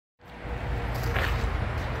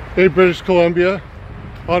Hey British Columbia,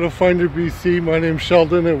 Auto Finder BC. My name's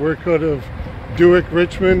Sheldon. I work out of Dewick,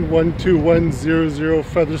 Richmond, 12100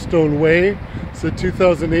 Featherstone Way. It's a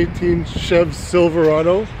 2018 Chev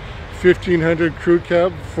Silverado, 1500 crew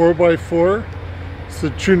cab, 4x4. It's the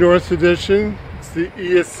True North edition. It's the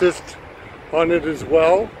e-assist on it as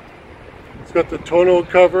well. It's got the tonneau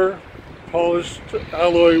cover, polished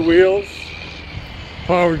alloy wheels,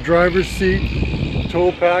 power driver's seat,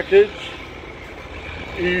 tow package,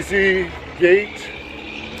 easy gate.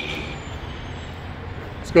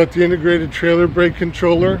 It's got the integrated trailer brake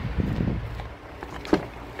controller,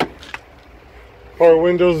 power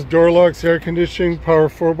windows, door locks, air conditioning, power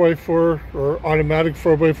 4x4 or automatic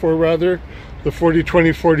 4x4 rather. The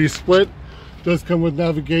 40-20-40 split does come with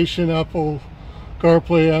navigation, Apple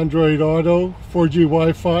CarPlay, Android Auto, 4G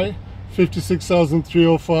Wi-Fi,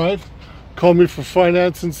 56,305. Call me for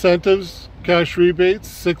finance incentives, cash rebates,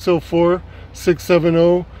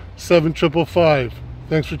 604-670-7555.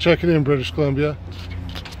 Thanks for checking in, British Columbia.